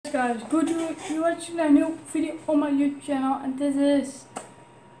guys, good to you watching a new video on my YouTube channel, and this is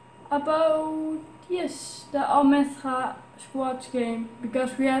about the Almetra squads game,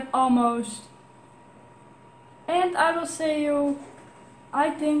 because we have almost, and I will say you,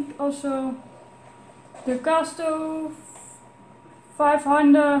 I think also the Casto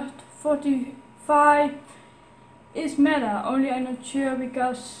 545 is meta, only I'm not sure,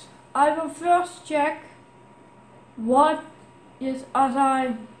 because I will first check what is as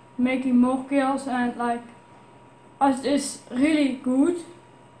I making more kills and like as it is really good,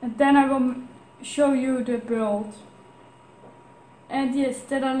 and then I will show you the build. And yes,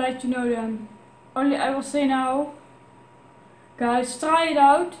 then I'll let you know them. Only I will say now, guys, try it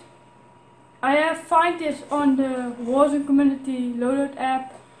out. I have find this on the Warzone community loadout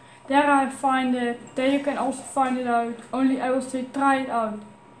app. There I find it. There you can also find it out. Only I will say try it out,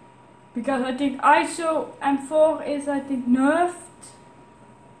 because I think ISO M4 is nerfed.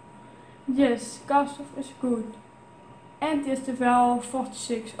 Yes, Casto is good. And is the Val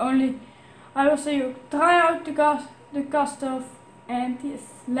 46. Only I will say you try out the Casto, and yes,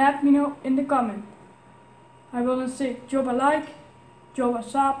 let me know in the comment. I will say drop a like, drop a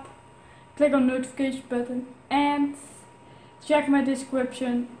sub, click on the notification button, and check my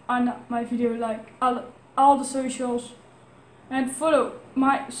description on my video, like all the socials, and follow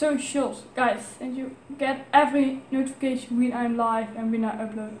my socials, guys, and you get every notification when I'm live and when I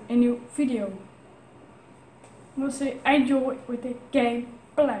upload a new video. We'll say enjoy with the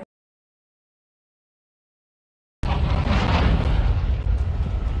gameplay.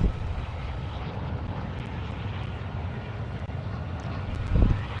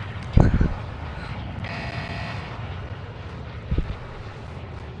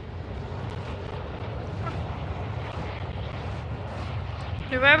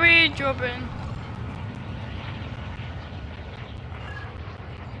 Where are we dropping?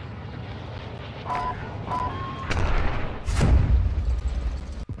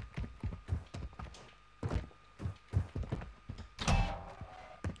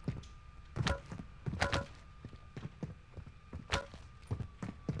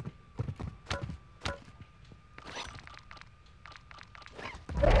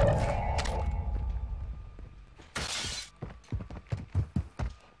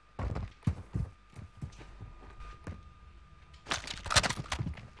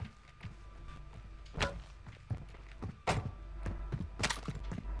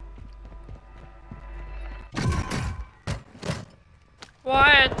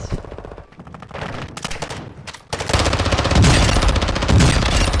 What?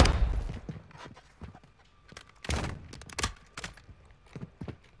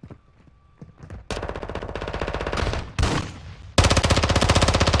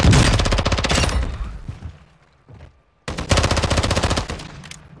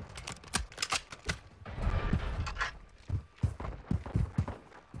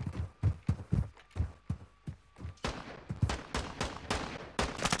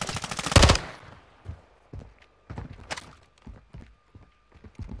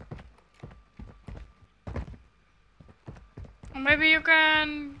 Maybe you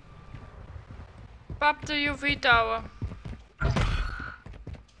can pop the UV tower.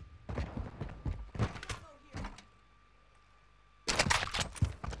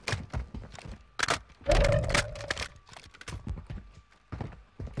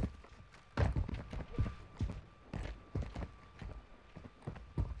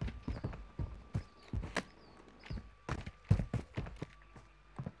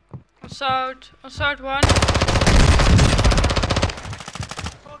 Assault 1.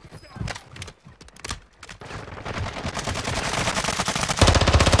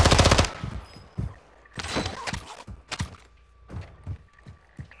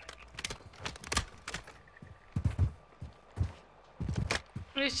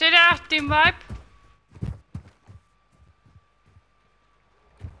 You see that team wipe?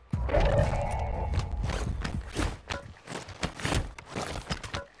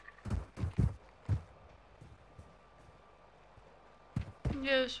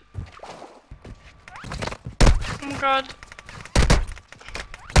 Yes. Oh my god.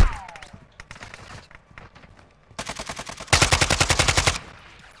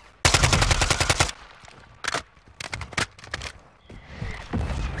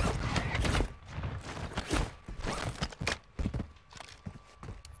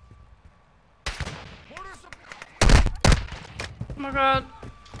 Oh my god.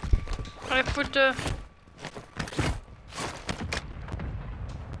 I put the...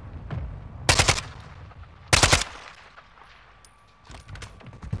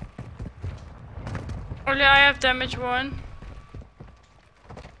 Only I have damage 1.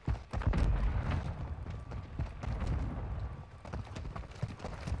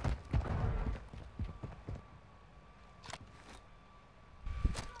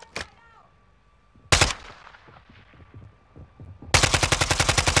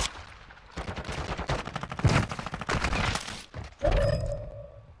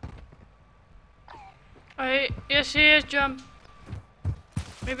 Yes, he is jump.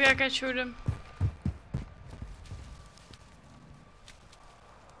 Maybe I can shoot him.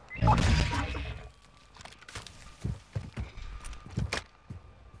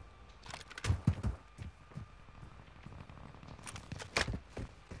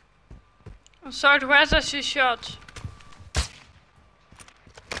 On southwest I see shots.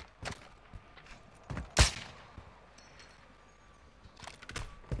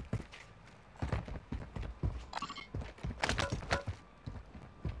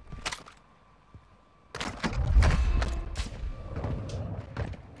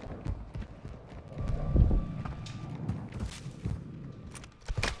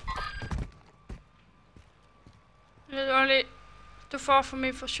 It's only too far for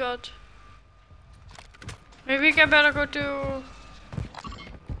me for shot. Maybe we can better go to...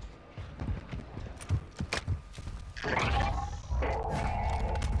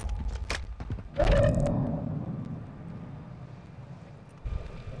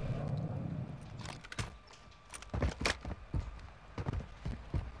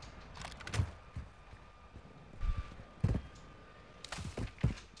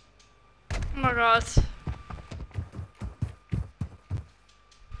 Oh my god.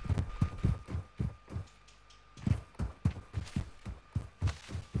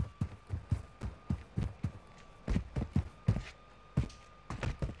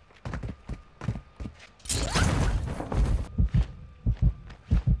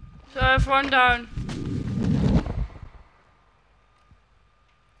 So I have one down.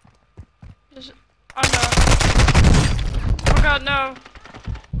 Just, oh no. Oh my god, no.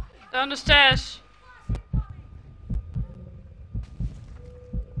 Down the stairs. Do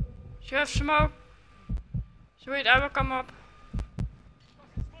you have smoke? Sweet, I will come up.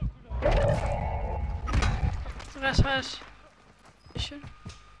 Rest.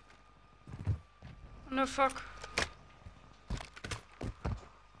 Oh no, fuck.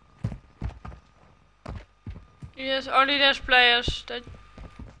 Yes, only there's players that...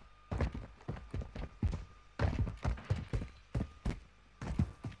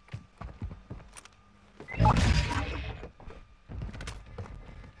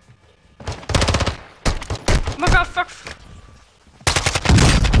 Oh my god, fuck!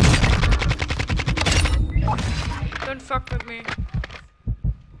 Don't fuck with me.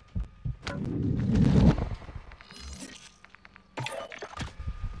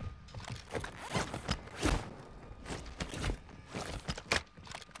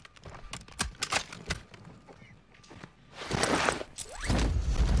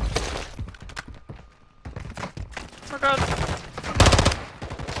 Oh my god.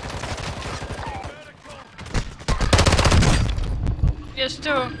 Yes,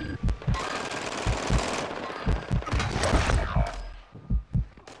 two.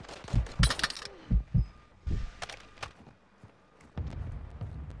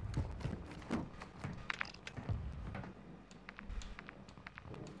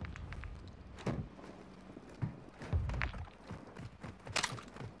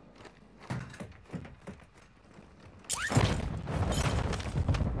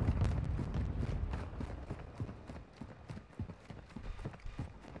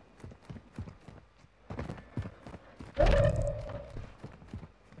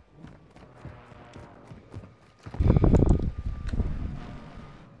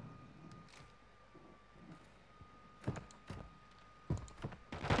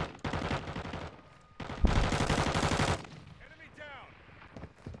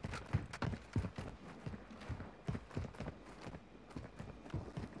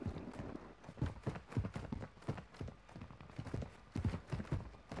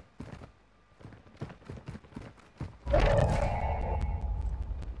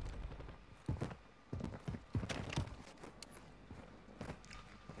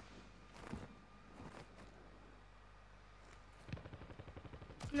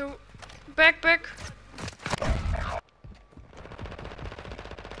 No. Back.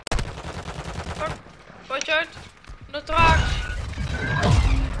 Fuck. Watch out. The trucks.